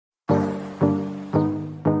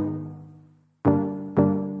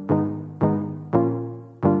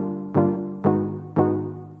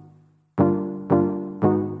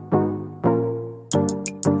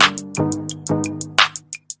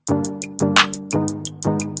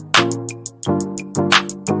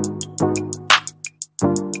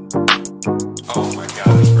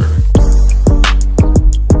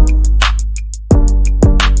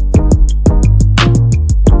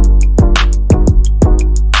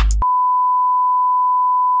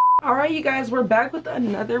you guys, we're back with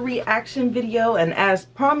another reaction video, and as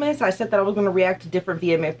promised I said that I was going to react to different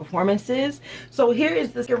VMA performances. So here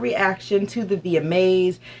is this reaction to the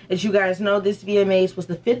VMAs. As you guys know, this VMAs was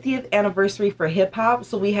the 50th anniversary for hip-hop,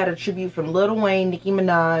 so we had a tribute from Lil Wayne, Nicki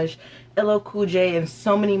Minaj, LL Cool J, and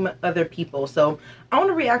so many other people. So I want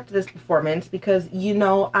to react to this performance because, you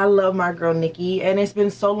know, I love my girl Nicki, and it's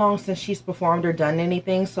been so long since she's performed or done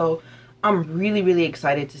anything, so I'm really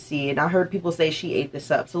excited to see it. I heard people say she ate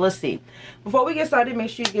this up, so let's see. Before we get started,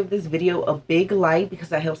 make sure you give this video a big like because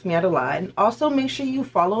that helps me out a lot. And also make sure you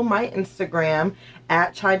follow my Instagram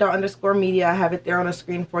at chai_media. I have it there on the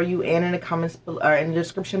screen for you and in the comments or in the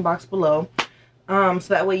description box below. So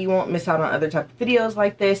that way you won't miss out on other type of videos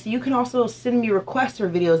like this. You can also send me requests for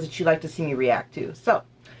videos that you'd like to see me react to. So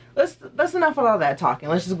that's enough of all that talking.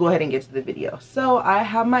 Let's just go ahead and get to the video. So I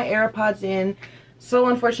have my AirPods in. So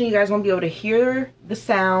unfortunately you guys won't be able to hear the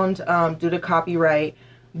sound due to copyright,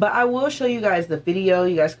 but I will show you guys the video.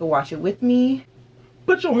 You guys can watch it with me.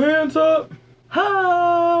 Put your hands up.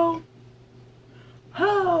 Ho!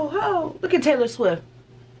 Ho! Ho! Look at Taylor Swift.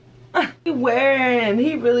 He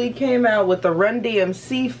really came out with the Run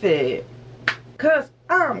DMC fit. Cause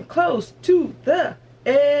I'm close to the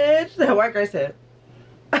edge. That white girl said.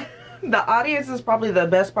 The audience is probably the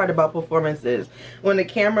best part about performances. When the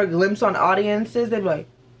camera glimpses on audiences, they're like,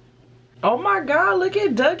 oh my god, look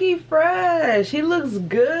at Dougie Fresh. He looks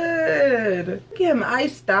good. Look at him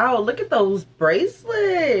iced out. Look at those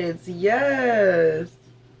bracelets. Yes.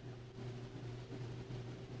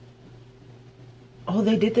 Oh,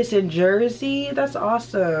 they did this in Jersey? That's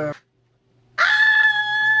awesome.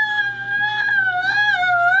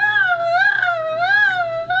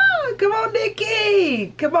 Come on,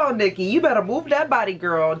 Nicki. Come on, Nicki. You better move that body,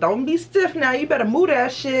 girl. Don't be stiff now. You better move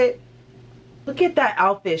that shit. Look at that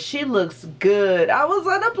outfit. She looks good. I was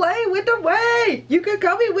on a plane with the way. You can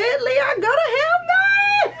call me Whitley. I go to hell,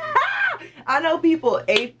 man. I know people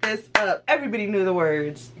ate this up. Everybody knew the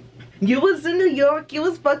words. You was in New York. You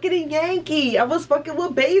was fucking a Yankee. I was fucking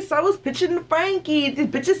with bass. I was pitching to Frankie. This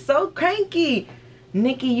bitch is so cranky.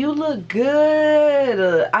 Nicki, you look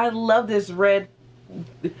good. I love this red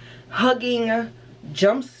hugging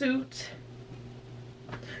jumpsuit.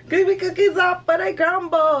 Give me cookies up but they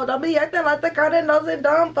crumble. Don't be acting like the Cardinals and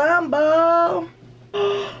Don Fumble.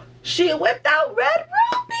 She whipped out Red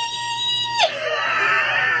Ruby.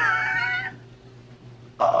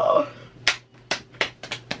 Oh.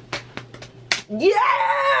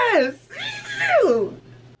 Yes.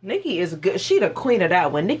 Nicki is good. She the queen of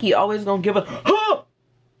that one. Nicki always gonna give a huh,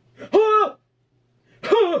 huh,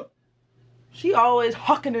 huh. She always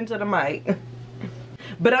hucking into the mic.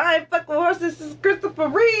 But I ain't fucking horses. This is Christopher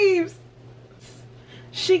Reeves.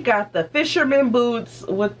 She got the fisherman boots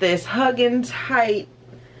with this hugging tight.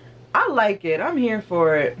 I like it. I'm here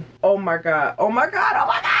for it. Oh my god. Oh my god. Oh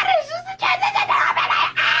my god. It's just a transition.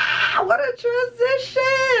 Ah, what a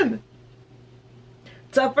transition.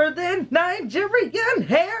 Tougher than Nigerian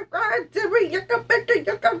hair. You can picture,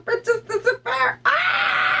 you can picture, this is fair.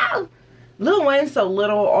 Ah! Lil Wayne so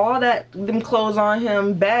little, all that, them clothes on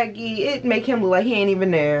him, baggy, it make him look like he ain't even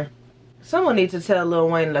there. Someone needs to tell Lil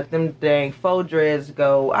Wayne let them dang faux dreads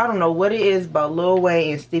go. I don't know what it is about Lil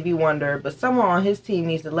Wayne and Stevie Wonder, but someone on his team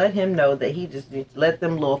needs to let him know that he just needs to let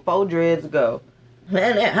them little faux dreads go.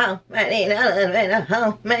 Yeah. Let's see,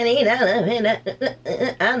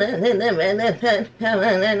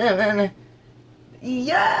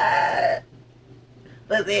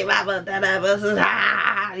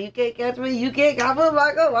 you can't catch me, you can't cop a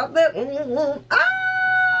Michael up there.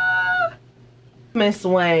 Ah! Miss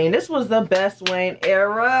Wayne, this was the best Wayne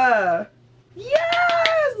era.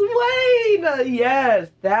 Yes, Wayne. Yes,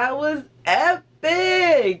 that was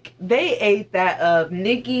epic. They ate that up.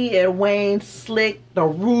 Nicki and Wayne, Slick, the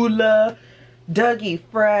Ruler, Dougie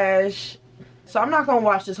Fresh. So I'm not gonna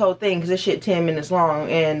watch this whole thing because this shit 10 minutes long,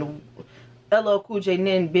 and LL Cool J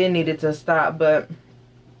Ben needed to stop, but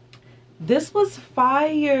this was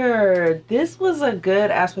fire. This was a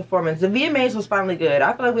good ass performance. The VMAs was finally good.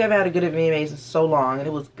 I feel like we haven't had a good VMAs in so long, and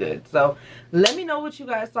it was good. So let me know what you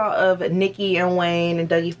guys saw of Nicki and Wayne and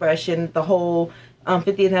Dougie Fresh and the whole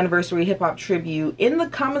 50th anniversary hip hop tribute in the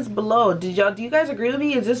comments below. Do you guys agree with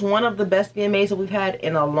me? Is this one of the best VMAs that we've had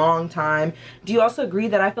in a long time? Do you also agree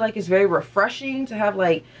that I feel like it's very refreshing to have,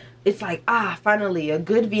 like, it's like, finally a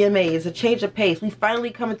good VMA. It's a change of pace. We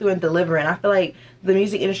finally coming through and delivering. I feel like the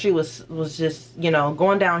music industry was just, you know,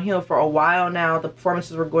 going downhill for a while now. The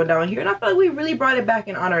performances were going down here, and I feel like we really brought it back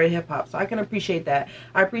in honor of hip hop. So I can appreciate that.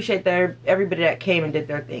 I appreciate that everybody that came and did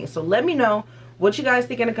their thing. So let me know what you guys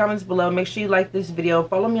think in the comments below. Make sure you like this video,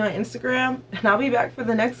 follow me on Instagram, and I'll be back for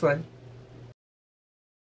the next one.